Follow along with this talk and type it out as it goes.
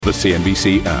The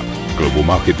CNBC app. Global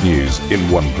market news in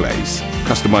one place.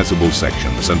 Customizable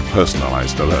sections and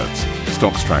personalized alerts.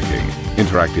 Stocks tracking,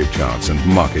 interactive charts and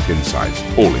market insights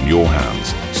all in your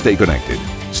hands. Stay connected.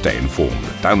 Stay informed.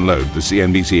 Download the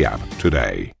CNBC app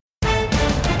today.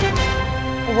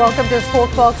 Welcome to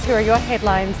Squawk Box. Here are your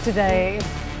headlines today.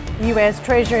 U.S.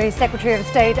 Treasury Secretary of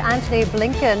State Antony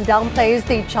Blinken downplays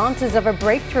the chances of a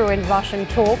breakthrough in Russian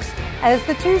talks as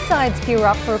the two sides gear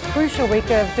up for a crucial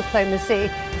week of diplomacy.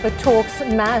 But troops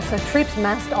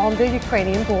massed on the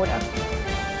Ukrainian border.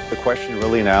 The question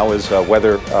really now is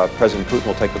whether President Putin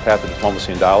will take the path of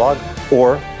diplomacy and dialogue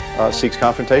or seeks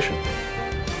confrontation.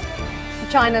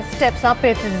 China steps up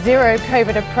its zero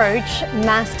COVID approach,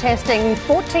 mass testing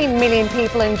 14 million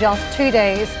people in just 2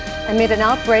 days amid an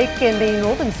outbreak in the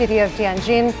northern city of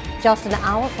Tianjin, just an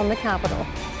hour from the capital.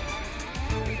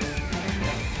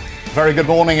 Very good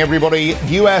morning, everybody.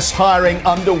 US hiring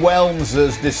underwhelms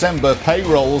as December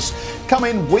payrolls come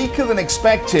in weaker than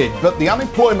expected, but the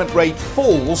unemployment rate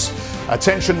falls.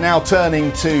 Attention now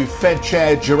turning to Fed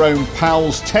Chair Jerome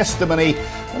Powell's testimony,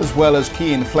 as well as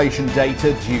key inflation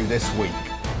data due this week.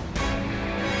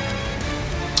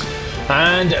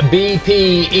 And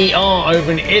BPER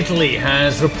over in Italy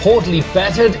has reportedly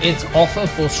bettered its offer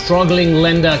for struggling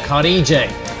lender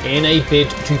Carige in a bid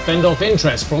to fend off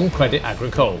interest from Crédit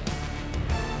Agricole.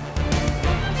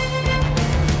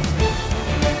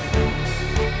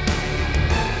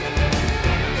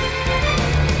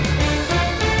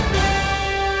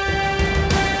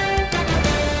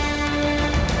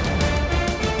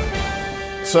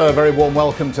 So a very warm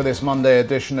welcome to this Monday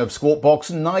edition of Squawk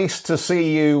Box. Nice to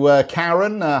see you,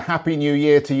 Karen. Happy New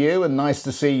Year to you, and nice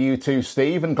to see you too,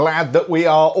 Steve. And glad that we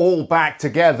are all back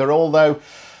together, although,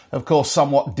 of course,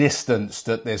 somewhat distanced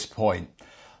at this point.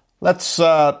 Let's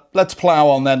plough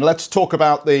on then. Let's talk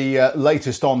about the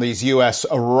latest on these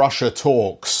US-Russia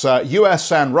talks.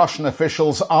 US and Russian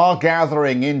officials are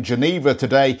gathering in Geneva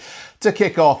today to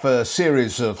kick off a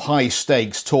series of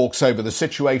high-stakes talks over the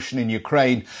situation in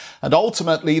Ukraine and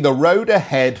ultimately the road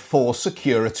ahead for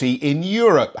security in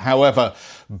Europe. However,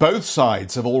 both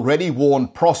sides have already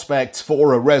warned prospects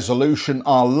for a resolution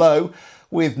are low,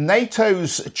 with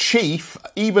NATO's chief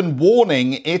even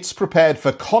warning it's prepared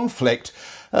for conflict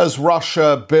as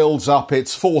Russia builds up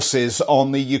its forces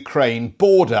on the Ukraine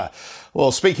border.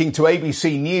 Well, speaking to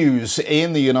ABC News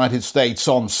in the United States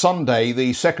on Sunday,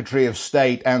 the Secretary of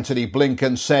State, Antony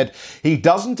Blinken, said he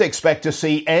doesn't expect to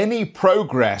see any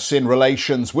progress in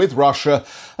relations with Russia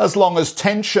as long as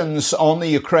tensions on the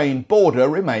Ukraine border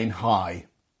remain high.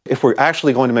 If we're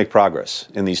actually going to make progress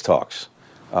in these talks,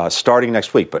 starting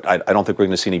next week, but I don't think we're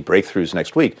going to see any breakthroughs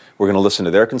next week, we're going to listen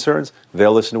to their concerns,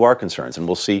 they'll listen to our concerns, and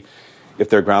we'll see if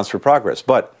there are grounds for progress.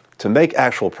 But to make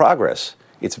actual progress,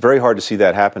 it's very hard to see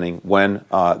that happening when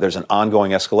there's an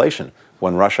ongoing escalation,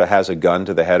 when Russia has a gun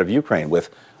to the head of Ukraine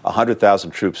with 100,000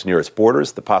 troops near its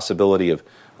borders, the possibility of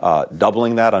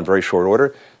doubling that on very short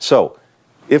order. So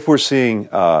if we're seeing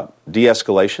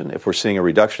de-escalation, if we're seeing a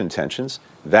reduction in tensions,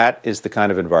 that is the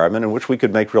kind of environment in which we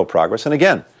could make real progress and,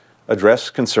 again,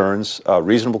 address concerns,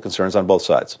 reasonable concerns on both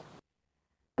sides.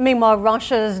 Meanwhile,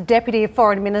 Russia's Deputy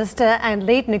Foreign Minister and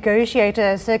lead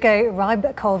negotiator Sergei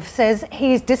Rybakov says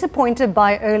he's disappointed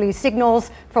by early signals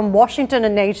from Washington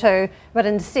and NATO, but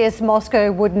insists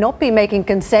Moscow would not be making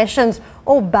concessions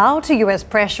or bow to US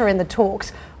pressure in the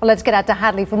talks. Well, let's get out to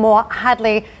Hadley for more.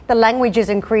 Hadley, the language is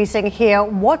increasing here.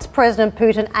 What's President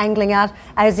Putin angling at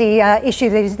as he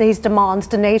issues these demands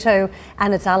to NATO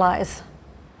and its allies?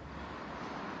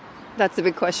 That's the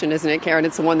big question, isn't it, Karen?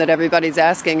 It's the one that everybody's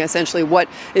asking. Essentially, what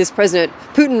is President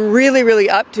Putin really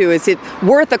up to? Is it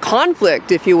worth a conflict,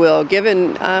 if you will,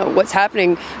 given what's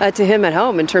happening to him at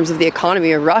home in terms of the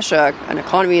economy of Russia, an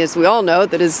economy, as we all know,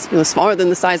 that is smaller than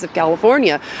the size of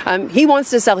California? He wants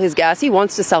to sell his gas. He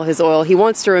wants to sell his oil. He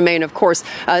wants to remain, of course,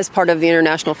 as part of the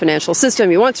international financial system.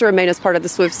 He wants to remain as part of the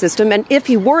SWIFT system. And if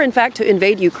he were, in fact, to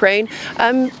invade Ukraine,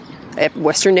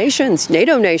 Western nations,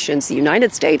 NATO nations, the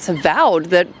United States have vowed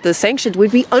that the sanctions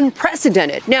would be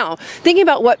unprecedented. Now, thinking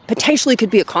about what potentially could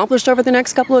be accomplished over the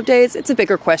next couple of days, it's a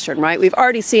bigger question, right? We've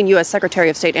already seen U.S. Secretary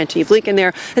of State Antony Blinken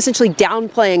there essentially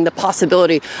downplaying the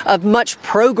possibility of much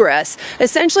progress.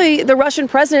 Essentially, the Russian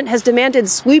president has demanded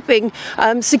sweeping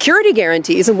security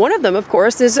guarantees. And one of them, of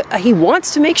course, is he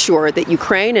wants to make sure that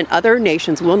Ukraine and other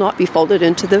nations will not be folded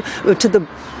into the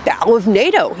bow of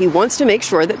NATO. He wants to make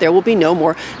sure that there will be no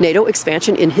more NATO NATO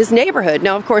expansion in his neighborhood.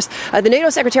 Now, of course, the NATO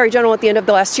Secretary General at the end of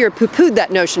the last year poo-pooed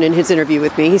that notion in his interview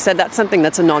with me. He said that's something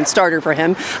that's a non-starter for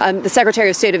him. The Secretary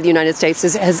of State of the United States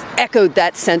has echoed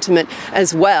that sentiment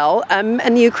as well.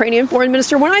 And the Ukrainian foreign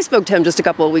minister, when I spoke to him just a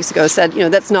couple of weeks ago, said,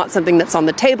 that's not something that's on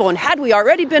the table. And had we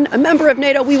already been a member of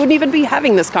NATO, we wouldn't even be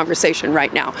having this conversation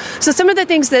right now. So some of the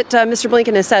things that Mr.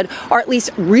 Blinken has said are at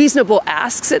least reasonable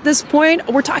asks at this point.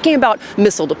 We're talking about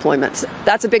missile deployments.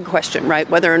 That's a big question, right?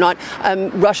 Whether or not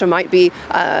Russia might be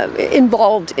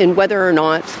involved in whether or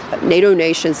not NATO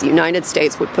nations, the United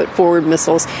States, would put forward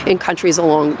missiles in countries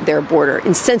along their border,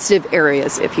 in sensitive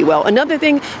areas, if you will. Another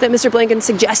thing that Mr. Blinken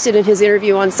suggested in his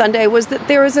interview on Sunday was that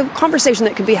there is a conversation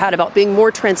that could be had about being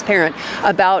more transparent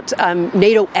about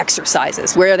NATO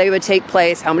exercises, where they would take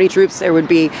place, how many troops there would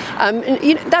be.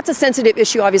 That's a sensitive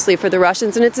issue, obviously, for the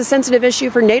Russians, and it's a sensitive issue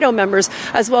for NATO members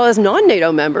as well as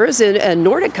non-NATO members in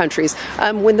Nordic countries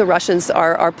when the Russians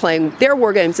are playing their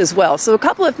war games as well. So a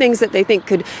couple of things that they think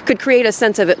could create a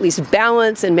sense of at least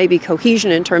balance and maybe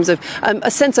cohesion in terms of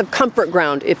a sense of comfort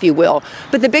ground, if you will.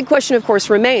 But the big question, of course,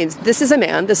 remains, this is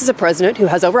a president who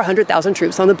has over 100,000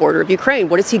 troops on the border of Ukraine.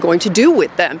 What is he going to do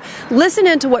with them? Listen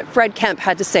in to what Fred Kemp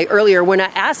had to say earlier when I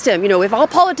asked him, if all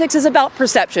politics is about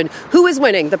perception, who is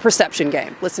winning the perception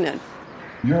game? Listen in.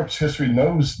 Europe's history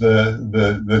knows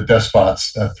the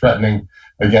despots threatening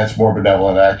against more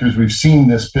benevolent actors. We've seen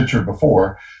this picture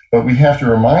before, but we have to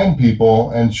remind people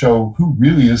and show who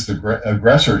really is the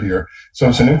aggressor here. So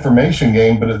it's an information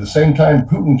game, but at the same time,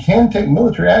 Putin can take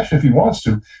military action if he wants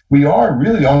to. We are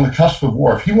really on the cusp of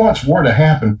war. If he wants war to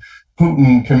happen,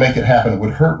 Putin can make it happen. It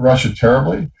would hurt Russia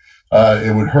terribly.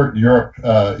 It would hurt Europe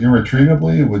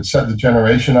irretrievably. It would set the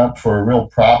generation up for a real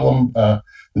problem, the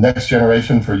next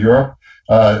generation for Europe.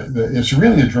 It's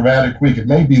really a dramatic week. It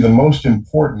may be the most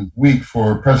important week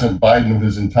for President Biden of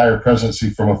his entire presidency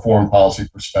from a foreign policy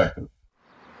perspective.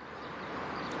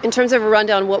 In terms of a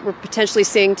rundown, what we're potentially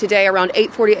seeing today around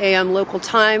 8:40 a.m. local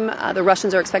time, the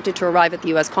Russians are expected to arrive at the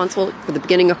U.S. consulate for the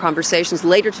beginning of conversations.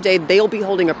 Later today, they'll be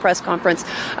holding a press conference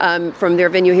from their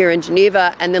venue here in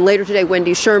Geneva. And then later today,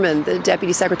 Wendy Sherman, the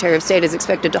Deputy Secretary of State, is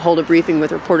expected to hold a briefing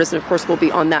with reporters. And of course, we'll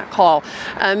be on that call.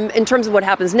 In terms of what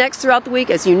happens next throughout the week,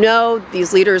 as you know,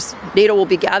 these leaders, NATO will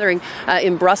be gathering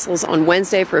in Brussels on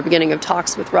Wednesday for a beginning of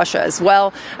talks with Russia as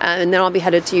well. And then I'll be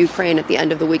headed to Ukraine at the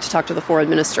end of the week to talk to the foreign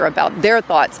minister about their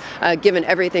thoughts, given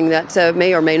everything that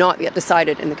may or may not get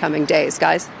decided in the coming days.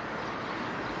 Guys?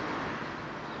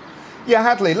 Yeah,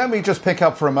 Hadley, let me just pick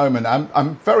up for a moment.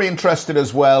 I'm very interested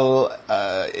as well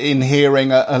in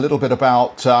hearing a little bit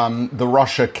about the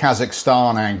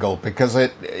Russia-Kazakhstan angle, because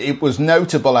it was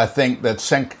notable, I think, that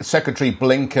Secretary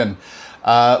Blinken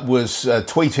was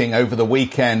tweeting over the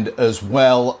weekend as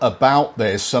well about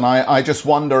this. And I just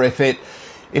wonder if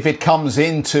it comes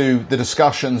into the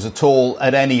discussions at all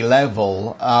at any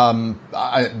level.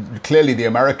 Clearly the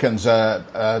Americans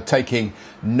are taking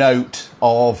note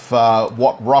of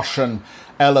what Russian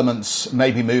elements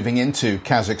may be moving into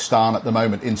Kazakhstan at the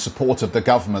moment in support of the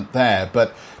government there.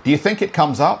 But do you think it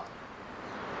comes up?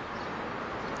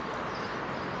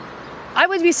 I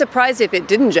would be surprised if it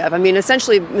didn't, Jeff. I mean,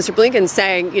 essentially, Mr. Blinken's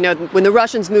saying, when the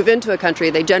Russians move into a country,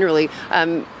 they generally,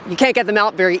 you can't get them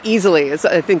out very easily, is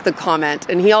I think the comment.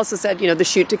 And he also said, the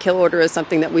shoot to kill order is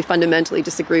something that we fundamentally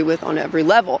disagree with on every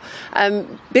level.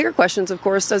 Bigger questions, of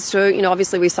course, as to,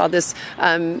 obviously we saw this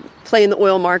play in the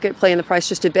oil market, play in the price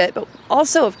just a bit, but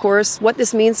also, of course, what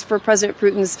this means for President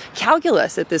Putin's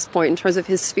calculus at this point in terms of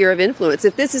his sphere of influence.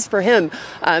 If this is for him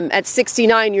at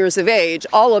 69 years of age,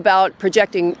 all about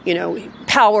projecting,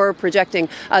 power, projecting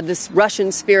this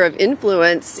Russian sphere of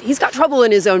influence, he's got trouble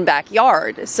in his own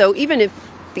backyard. So even if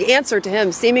the answer to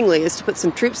him seemingly is to put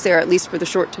some troops there, at least for the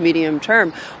short to medium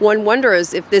term, one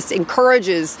wonders if this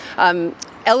encourages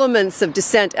elements of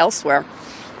dissent elsewhere.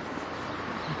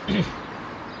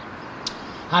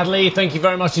 Hadley, thank you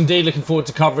very much indeed. Looking forward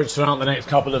to coverage throughout the next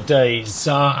couple of days.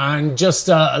 And just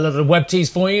a little web tease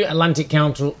for you. Atlantic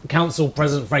Council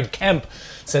President Fred Kemp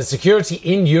says security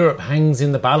in Europe hangs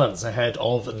in the balance ahead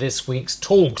of this week's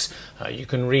talks. You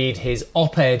can read his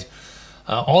op-ed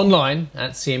online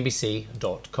at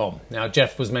cnbc.com. Now,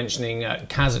 Jeff was mentioning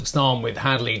Kazakhstan with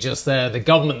Hadley just there. The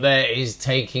government there is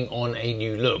taking on a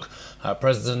new look.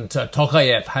 President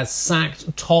Tokayev has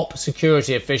sacked top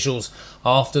security officials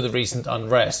after the recent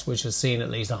unrest, which has seen at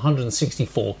least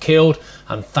 164 killed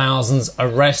and thousands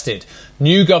arrested.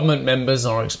 New government members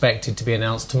are expected to be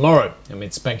announced tomorrow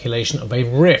amid speculation of a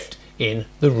rift in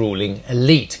the ruling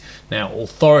elite. Now,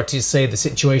 authorities say the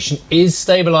situation is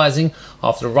stabilising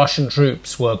after Russian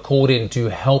troops were called in to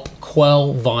help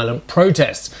quell violent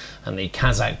protests, and the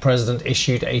Kazakh president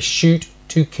issued a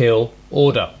shoot-to-kill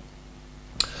order.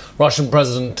 Russian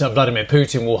President Vladimir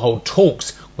Putin will hold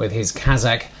talks with his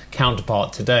Kazakh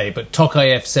counterpart today, but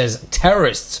Tokayev says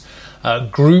terrorists,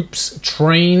 groups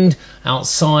trained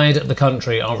outside the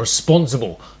country, are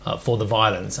responsible for the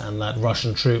violence and that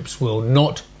Russian troops will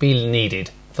not be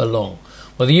needed for long.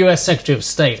 Well, the US Secretary of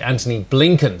State Antony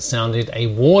Blinken sounded a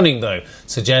warning, though,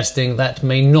 suggesting that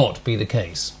may not be the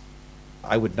case.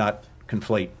 I would not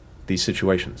conflate these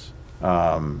situations.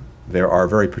 There are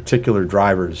very particular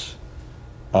drivers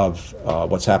of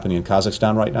what's happening in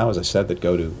Kazakhstan right now, as I said, that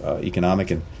go to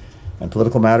economic and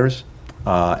political matters.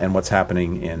 And what's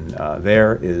happening in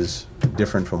there is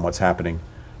different from what's happening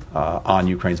on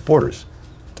Ukraine's borders.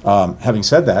 Having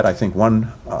said that, I think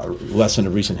one lesson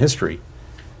of recent history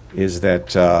is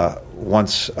that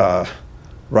once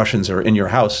Russians are in your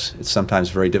house, it's sometimes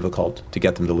very difficult to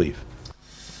get them to leave.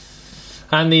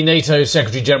 And the NATO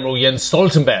Secretary-General Jens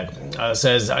Stoltenberg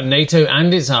says NATO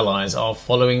and its allies are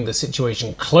following the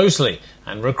situation closely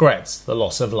and regrets the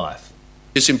loss of life.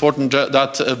 It's important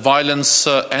that violence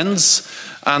ends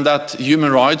and that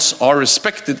human rights are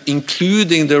respected,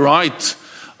 including the right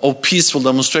of peaceful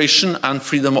demonstration and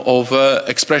freedom of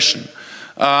expression.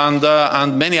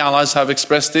 And many allies have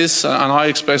expressed this, and I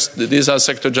expressed this as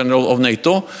Secretary General of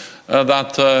NATO,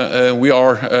 that we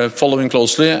are following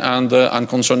closely and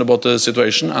concerned about the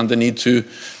situation and the need to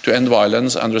end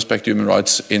violence and respect human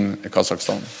rights in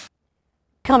Kazakhstan.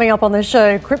 Coming up on the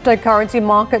show, cryptocurrency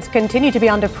markets continue to be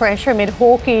under pressure amid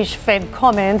hawkish Fed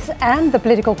comments and the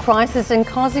political crisis in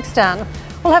Kazakhstan.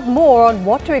 We'll have more on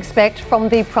what to expect from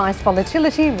the price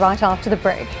volatility right after the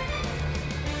break.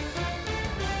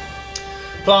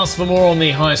 Plus, for more on the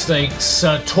high-stakes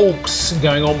talks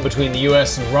going on between the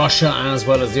US and Russia, as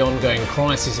well as the ongoing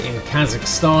crisis in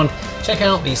Kazakhstan, check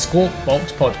out the Squawk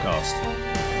Box podcast.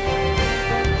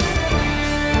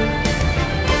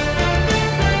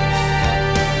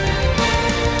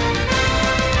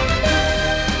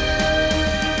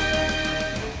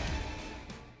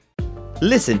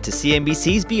 Listen to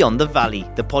CNBC's Beyond the Valley,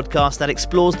 the podcast that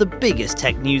explores the biggest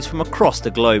tech news from across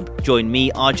the globe. Join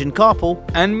me, Arjun Karpal.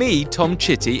 And me, Tom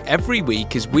Chitty, every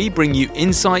week as we bring you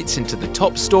insights into the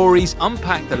top stories,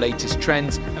 unpack the latest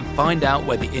trends, and find out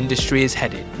where the industry is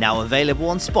headed. Now available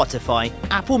on Spotify,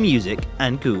 Apple Music,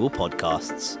 and Google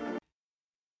Podcasts.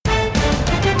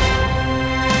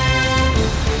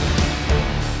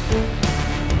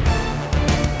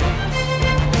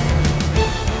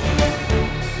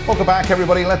 Welcome back,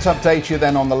 everybody. Let's update you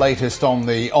then on the latest on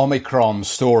the Omicron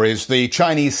stories. The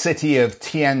Chinese city of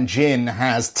Tianjin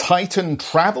has tightened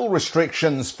travel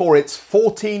restrictions for its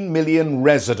 14 million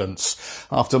residents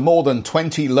after more than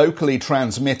 20 locally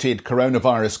transmitted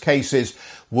coronavirus cases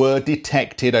were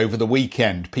detected over the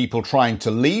weekend. People trying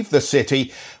to leave the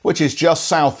city, which is just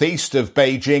southeast of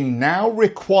Beijing, now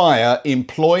require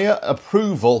employer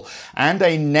approval and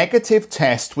a negative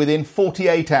test within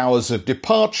 48 hours of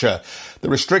departure. The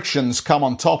restrictions come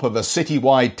on top of a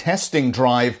citywide testing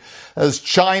drive as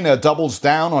China doubles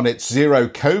down on its zero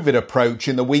COVID approach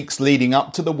in the weeks leading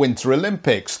up to the Winter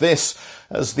Olympics. This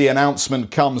as the announcement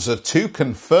comes of 2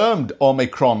 confirmed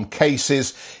Omicron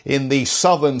cases in the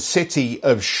southern city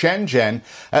of Shenzhen,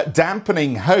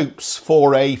 dampening hopes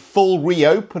for a full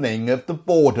reopening of the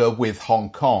border with Hong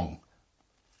Kong.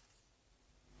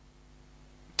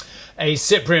 A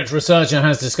Cypriot researcher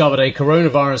has discovered a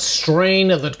coronavirus strain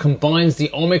that combines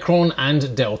the Omicron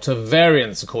and Delta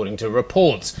variants, according to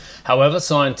reports. However,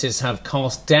 scientists have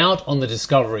cast doubt on the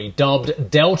discovery, dubbed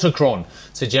Deltacron,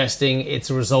 suggesting it's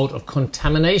a result of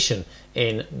contamination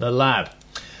in the lab.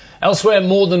 Elsewhere,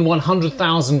 more than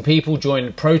 100,000 people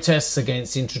joined protests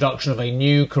against the introduction of a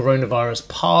new coronavirus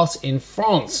pass in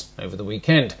France over the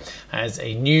weekend, as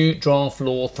a new draft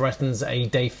law threatens a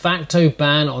de facto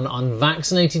ban on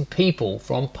unvaccinated people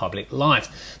from public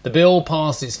life. The bill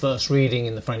passed its first reading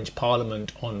in the French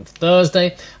Parliament on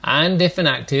Thursday and, if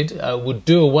enacted, would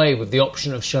do away with the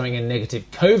option of showing a negative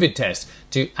COVID test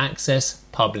to access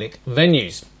public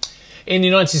venues. In the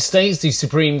United States, the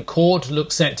Supreme Court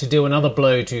looks set to deal another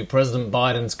blow to President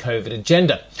Biden's COVID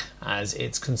agenda, as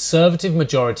its conservative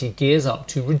majority gears up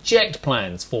to reject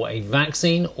plans for a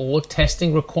vaccine or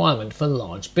testing requirement for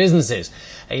large businesses,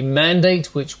 a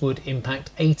mandate which would impact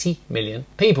 80 million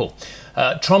people.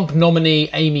 Trump nominee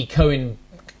Amy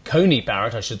Coney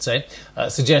Barrett,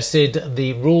 suggested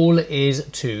the rule is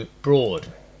too broad.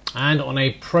 And on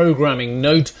a programming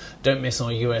note, don't miss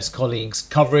our US colleagues'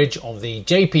 coverage of the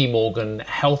JP Morgan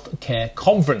Healthcare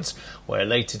Conference, where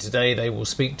later today they will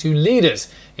speak to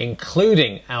leaders,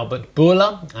 including Albert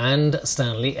Bourla and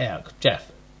Stanley Erck.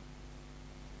 Jeff.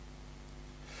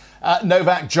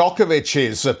 Novak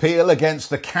Djokovic's appeal against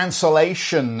the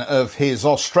cancellation of his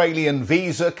Australian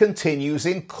visa continues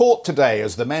in court today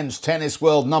as the men's tennis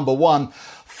world number one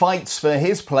fights for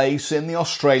his place in the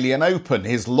Australian Open.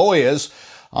 His lawyers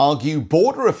argue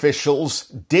border officials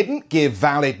didn't give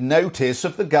valid notice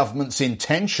of the government's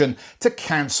intention to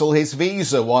cancel his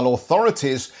visa, while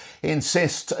authorities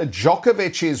insist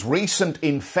Djokovic's recent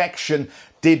infection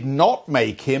did not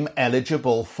make him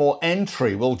eligible for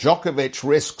entry. Well, Djokovic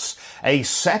risks a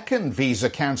second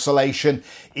visa cancellation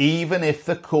even if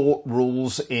the court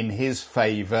rules in his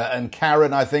favour. And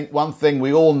Karen, I think one thing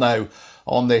we all know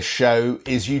on this show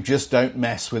is you just don't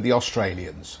mess with the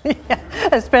Australians. Yeah,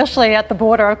 especially at the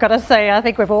border, I've got to say. I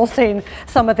think we've all seen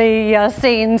some of the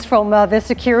scenes from the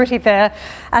security there,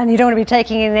 and you don't want to be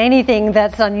taking in anything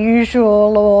that's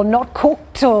unusual or not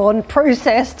cooked or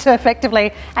processed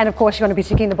effectively. And of course, you want to be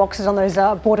ticking the boxes on those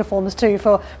border forms too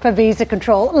for visa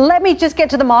control. Let me just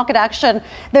get to the market action.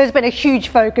 There's been a huge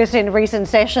focus in recent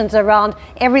sessions around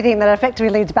everything that effectively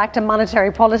leads back to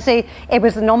monetary policy. It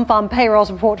was the non-farm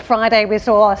payrolls report Friday. We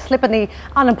saw a slip in the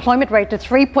unemployment rate to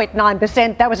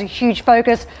 3.9%. That was a huge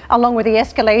focus, along with the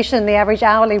escalation in the average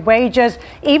hourly wages.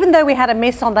 Even though we had a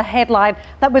miss on the headline,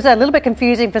 that was a little bit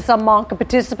confusing for some market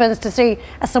participants to see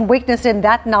some weakness in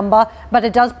that number. But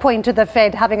it does point to the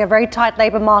Fed having a very tight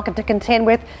labour market to contend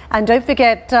with. And don't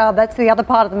forget, that's the other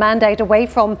part of the mandate, away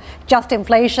from just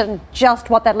inflation, just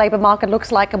what that labour market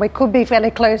looks like. And we could be fairly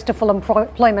close to full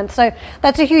employment. So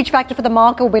that's a huge factor for the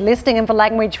market. We'll be listening in for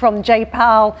language from Jay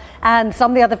Powell and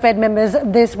some of the other Fed members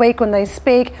this week when they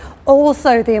speak.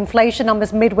 Also, the inflation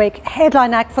numbers midweek.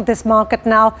 Headline act for this market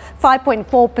now,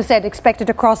 5.4% expected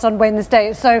across on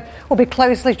Wednesday. So we'll be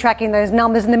closely tracking those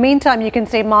numbers. In the meantime, you can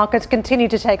see markets continue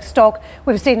to take stock.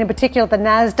 We've seen in particular the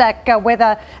Nasdaq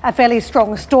weather a fairly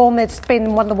strong storm. It's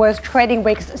been one of the worst trading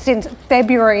weeks since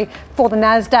February for the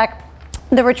Nasdaq.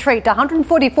 The retreat,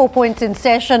 144 points in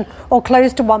session, or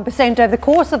close to 1% over the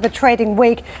course of the trading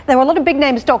week. There were a lot of big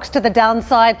name stocks to the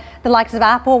downside. The likes of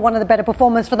Apple, one of the better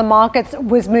performers for the markets,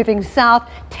 was moving south.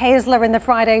 Tesla in the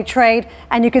Friday trade,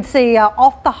 and you could see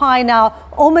off the high now,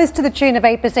 almost to the tune of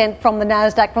 8% from the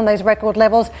Nasdaq from those record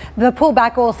levels. The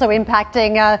pullback also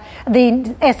impacting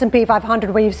the S&P 500,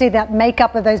 where you see that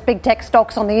makeup of those big tech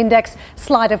stocks on the index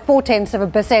slide of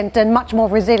 0.4%, and much more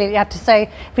resilient, you have to say,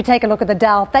 if we take a look at the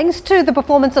Dow. Thanks to the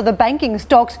performance of the banking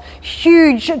stocks,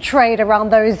 huge trade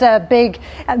around those big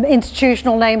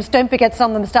institutional names. Don't forget, some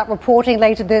of them start reporting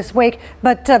later this week.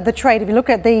 But the trade, if you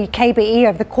look at the KBE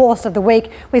over the course of the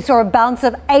week, we saw a bounce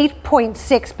of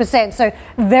 8.6%. So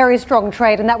very strong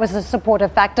trade, and that was a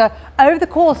supportive factor over the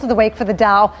course of the week for the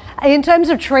Dow. In terms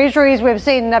of treasuries, we've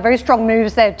seen very strong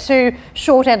moves there too.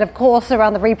 Short end, of course,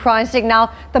 around the repricing.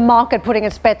 Now the market putting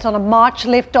its bets on a March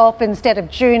lift-off instead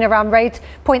of June around rates,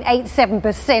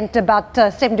 0.87%, about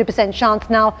 70% chance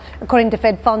now, according to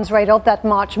Fed funds rate, of that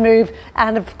March move.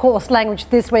 And of course, language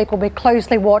this week will be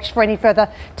closely watched for any further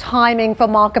timing for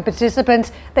market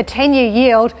participants. The 10-year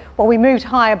yield, well, we moved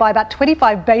higher by about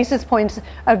 25 basis points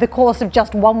over the course of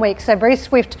just 1 week. So very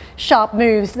swift, sharp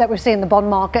moves that we've seen in the bond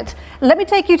market. Let me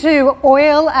take you to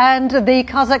oil and the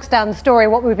Kazakhstan story,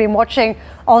 what we've been watching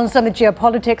on some of the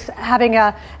geopolitics, having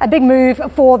a big move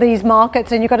for these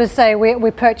markets. And you've got to say,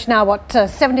 we're perched now,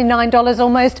 $79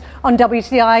 almost on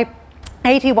WTI,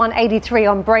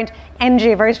 81.83 on Brent.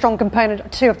 Energy, a very strong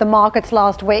component too of the markets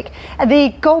last week. The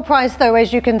gold price, though,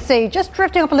 as you can see, just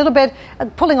drifting off a little bit,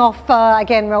 pulling off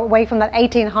again away from that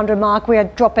 1800 mark. We are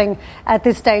dropping at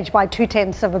this stage by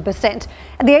 0.2%.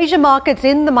 And the Asia markets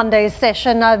in the Monday's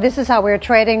session, this is how we're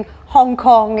trading. Hong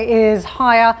Kong is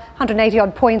higher, 180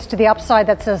 odd points to the upside.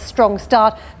 That's a strong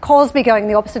start. Kospi going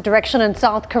the opposite direction in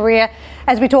South Korea.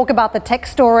 As we talk about the tech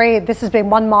story, this has been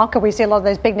one marker. We see a lot of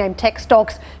those big name tech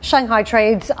stocks. Shanghai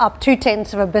trades up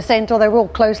 0.2%, although we're all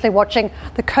closely watching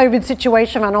the COVID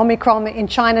situation around Omicron in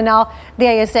China now. The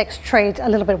ASX trades a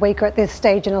little bit weaker at this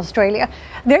stage in Australia.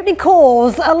 The opening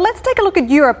calls, let's take a look at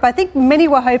Europe. I think many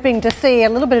were hoping to see a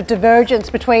little bit of divergence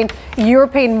between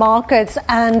European markets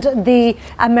and the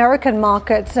American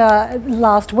markets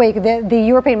last week. The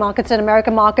European markets and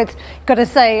American markets, got to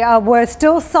say, were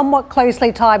still somewhat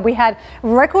closely tied. We had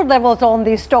record levels on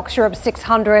the Stocks Europe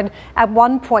 600 at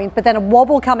one point, but then a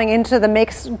wobble coming into the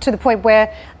mix to the point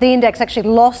where the index actually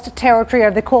lost territory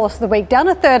over the course of the week, down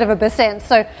 1/3%.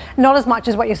 So not as much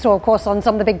as what you saw, of course, on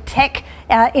some of the big tech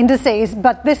indices.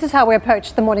 But this is how we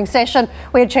approached the morning session.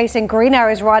 We are chasing green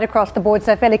arrows right across the board,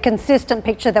 so a fairly consistent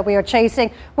picture that we are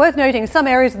chasing. Worth noting, some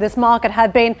areas of this market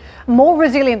have been more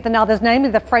resilient than others, namely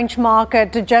the French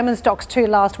market, German stocks too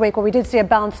last week, where we did see a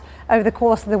bounce over the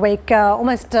course of the week,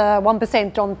 almost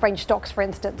 1% on French stocks, for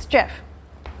instance. Jeff.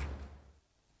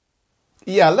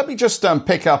 Yeah, let me just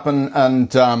pick up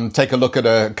and take a look at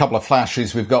a couple of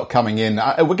flashes we've got coming in.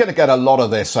 We're going to get a lot of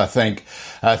this, I think,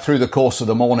 through the course of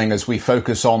the morning as we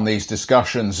focus on these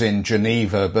discussions in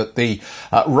Geneva. But the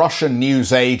Russian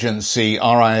news agency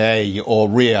RIA or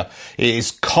RIA is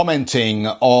commenting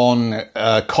on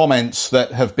comments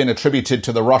that have been attributed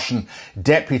to the Russian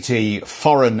deputy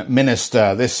foreign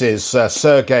minister. This is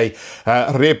Sergei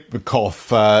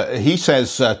Rybakov. He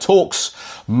says talks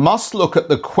must look at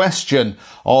the question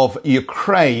of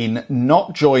Ukraine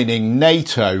not joining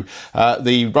NATO.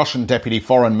 The Russian deputy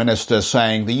foreign minister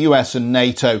saying the US and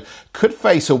NATO could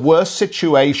face a worse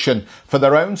situation for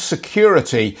their own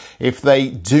security if they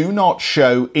do not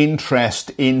show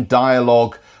interest in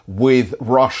dialogue with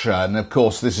Russia. And of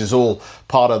course, this is all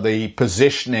part of the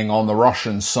positioning on the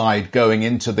Russian side going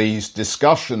into these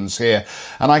discussions here.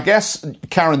 And I guess,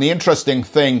 Karen, the interesting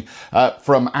thing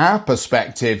from our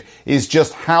perspective is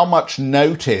just how much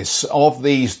notice of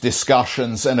these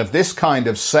discussions and of this kind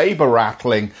of saber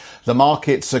rattling the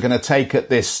markets are going to take at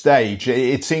this stage.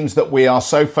 It seems that we are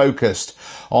so focused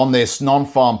on this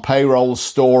non-farm payroll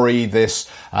story, this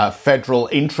federal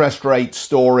interest rate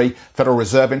story, Federal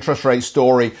Reserve interest rate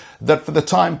story, that for the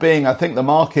time being, I think the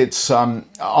markets are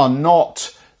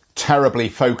not terribly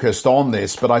focused on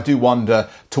this, but I do wonder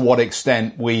to what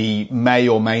extent we may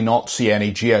or may not see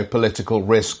any geopolitical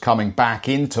risk coming back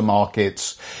into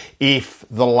markets if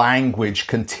the language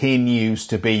continues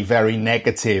to be very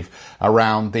negative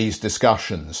around these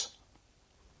discussions.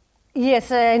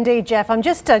 Yes, indeed, Jeff. I'm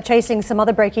just chasing some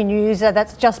other breaking news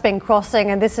that's just been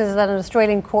crossing, and this is that an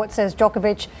Australian court says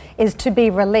Djokovic is to be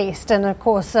released. And of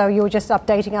course, you were just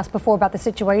updating us before about the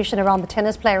situation around the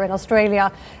tennis player in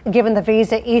Australia, given the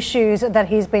visa issues that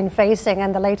he's been facing.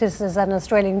 And the latest is that an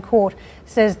Australian court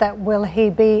says that he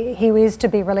is to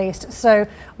be released. So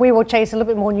we will chase a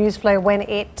little bit more news flow when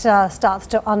it starts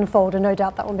to unfold, and no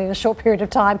doubt that will be in a short period of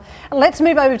time. Let's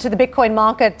move over to the Bitcoin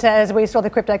market as we saw the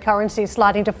cryptocurrency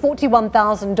sliding to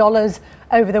 $41,000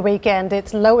 over the weekend,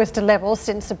 its lowest level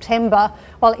since September,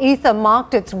 while Ether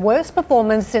marked its worst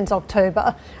performance since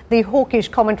October. The hawkish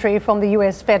commentary from the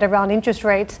US Fed around interest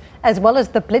rates, as well as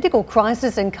the political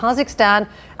crisis in Kazakhstan,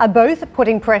 are both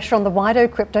putting pressure on the wider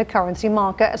cryptocurrency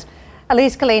market.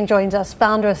 Elise Killeen joins us,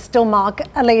 founder of Stillmark.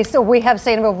 Elise, we have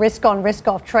seen a real risk-on,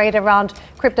 risk-off trade around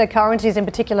cryptocurrencies, in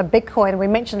particular Bitcoin. We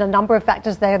mentioned a number of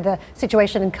factors there, the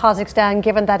situation in Kazakhstan,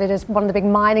 given that it is one of the big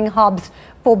mining hubs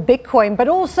for Bitcoin, but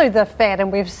also the Fed.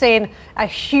 And we've seen a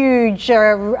huge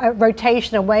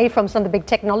rotation away from some of the big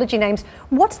technology names.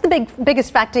 What's the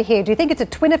biggest factor here? Do you think it's a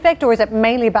twin effect, or is it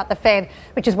mainly about the Fed,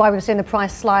 which is why we've seen the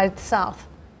price slide south?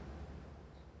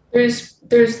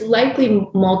 There's likely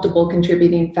multiple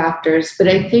contributing factors, but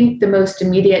I think the most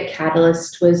immediate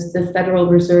catalyst was the Federal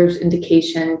Reserve's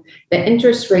indication that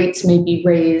interest rates may be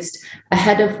raised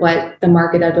ahead of what the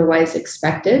market otherwise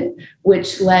expected,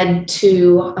 which led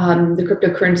to the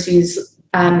cryptocurrency's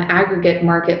aggregate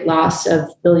market loss of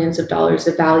billions of dollars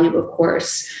of value, of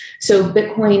course. So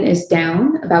Bitcoin is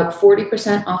down about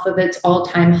 40% off of its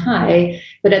all-time high,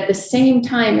 but at the same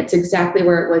time, it's exactly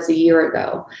where it was a year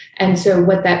ago. And so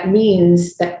what that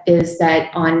means is that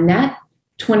on net,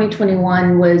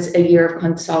 2021 was a year of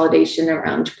consolidation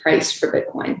around price for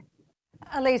Bitcoin.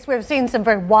 Elise, we've seen some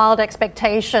very wild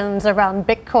expectations around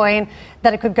Bitcoin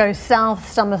that it could go south.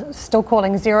 Some are still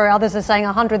calling zero. Others are saying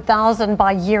 100,000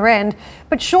 by year end.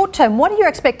 But short term, what are your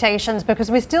expectations? Because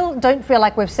we still don't feel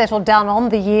like we've settled down on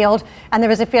the yield. And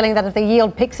there is a feeling that if the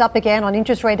yield picks up again on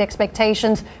interest rate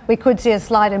expectations, we could see a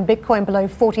slide in Bitcoin below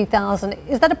 40,000.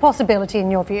 Is that a possibility in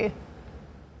your view?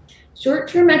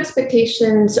 Short-term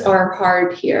expectations are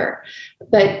hard here,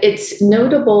 but it's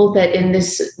notable that in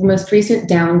this most recent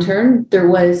downturn, there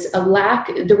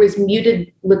was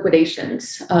muted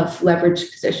liquidations of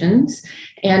leveraged positions,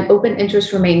 and open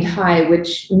interest remained high,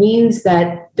 which means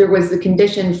that there was the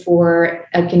condition for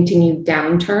a continued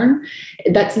downturn.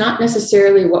 That's not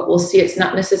necessarily what we'll see. It's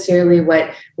not necessarily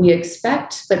what we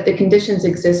expect, but the conditions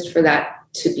exist for that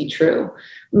to be true.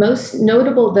 Most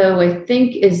notable, though, I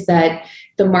think, is that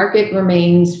the market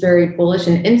remains very bullish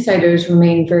and insiders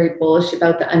remain very bullish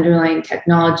about the underlying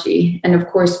technology. And of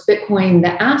course, Bitcoin,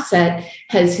 the asset,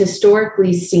 has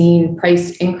historically seen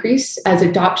price increase as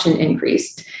adoption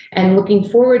increased. And looking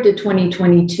forward to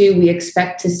 2022, we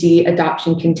expect to see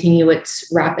adoption continue its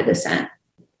rapid ascent.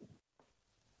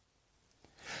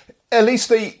 At least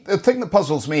the thing that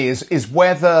puzzles me is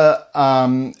whether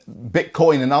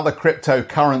Bitcoin and other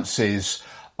cryptocurrencies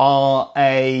are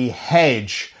a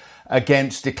hedge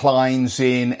against declines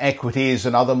in equities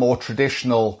and other more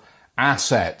traditional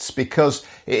assets, because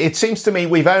it seems to me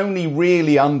we've only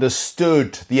really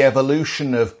understood the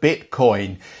evolution of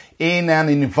Bitcoin in an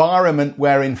environment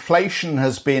where inflation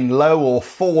has been low or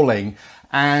falling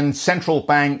and central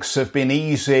banks have been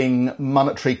easing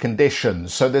monetary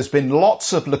conditions. So there's been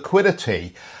lots of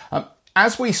liquidity.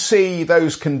 As we see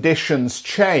those conditions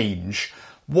change,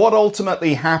 what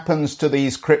ultimately happens to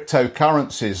these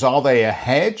cryptocurrencies? Are they a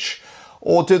hedge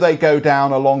or do they go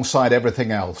down alongside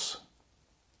everything else?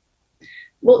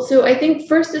 Well, so I think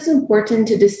first it's important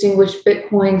to distinguish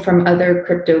Bitcoin from other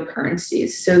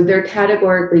cryptocurrencies. So they're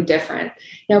categorically different.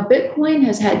 Now, Bitcoin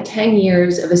has had 10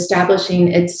 years of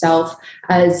establishing itself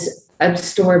as a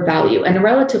store of value and a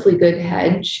relatively good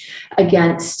hedge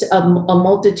against a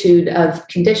multitude of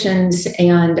conditions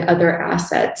and other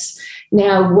assets.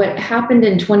 Now, what happened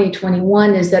in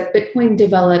 2021 is that Bitcoin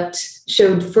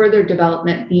showed further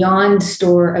development beyond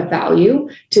store of value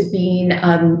to being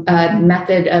a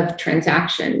method of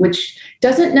transaction, which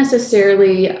doesn't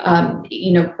necessarily,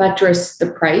 buttress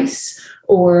the price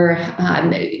or,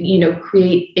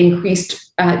 create increased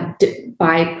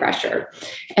buy pressure.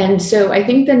 And so I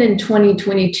think that in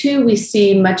 2022, we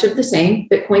see much of the same,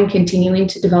 Bitcoin continuing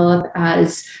to develop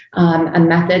as a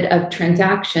method of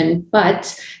transaction,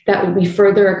 but that will be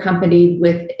further accompanied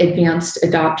with advanced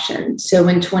adoption. So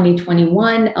in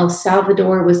 2021, El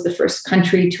Salvador was the first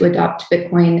country to adopt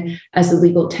Bitcoin as a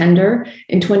legal tender.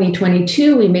 In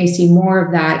 2022, we may see more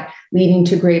of that leading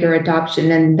to greater adoption,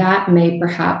 and that may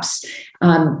perhaps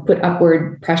put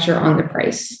upward pressure on the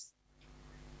price.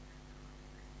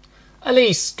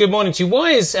 Elise, good morning to you. Why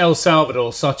is El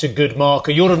Salvador such a good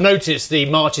marker? You would have noticed the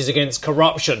marches against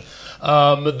corruption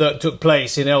that took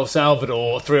place in El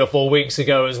Salvador 3 or 4 weeks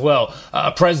ago as well.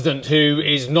 A president who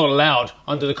is not allowed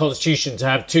under the Constitution to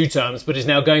have 2 terms, but is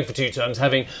now going for 2 terms,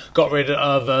 having got rid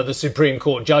of the Supreme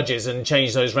Court judges and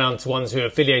changed those round to ones who are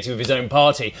affiliated with his own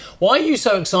party. Why are you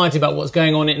so excited about what's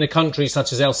going on in a country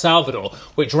such as El Salvador,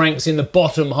 which ranks in the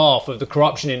bottom half of the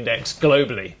corruption index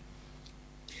globally?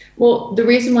 Well, the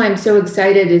reason why I'm so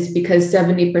excited is because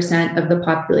 70% of the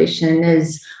population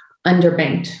is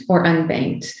underbanked or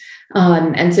unbanked.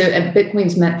 And so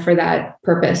Bitcoin's meant for that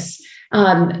purpose.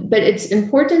 But it's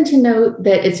important to note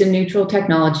that it's a neutral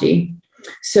technology.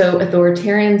 So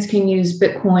authoritarians can use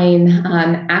Bitcoin,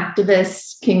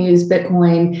 activists can use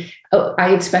Bitcoin.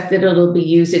 I expect that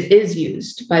it is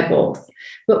used by both.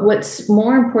 But what's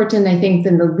more important, I think,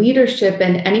 than the leadership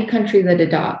in any country that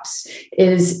adopts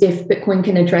is if Bitcoin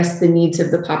can address the needs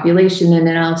of the population. And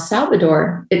in El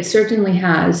Salvador, it certainly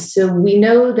has. So we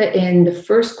know that in the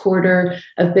first quarter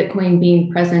of Bitcoin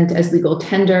being present as legal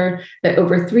tender, that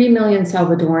over 3 million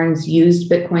Salvadorans used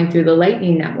Bitcoin through the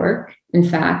Lightning Network, in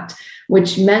fact,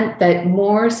 which meant that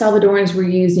more Salvadorans were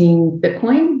using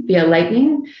Bitcoin via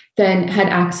Lightning than had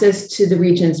access to the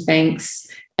region's banks.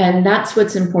 And that's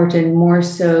what's important, more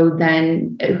so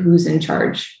than who's in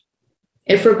charge.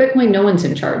 For Bitcoin, no one's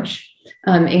in charge,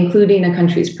 including a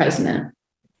country's president.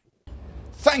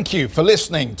 Thank you for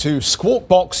listening to Squawk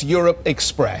Box Europe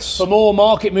Express. For more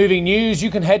market-moving news,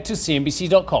 you can head to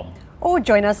cnbc.com. Or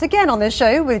join us again on the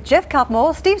show with Jeff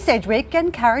Cutmore, Steve Sedgwick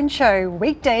and Karen Cho,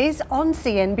 weekdays on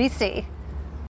CNBC.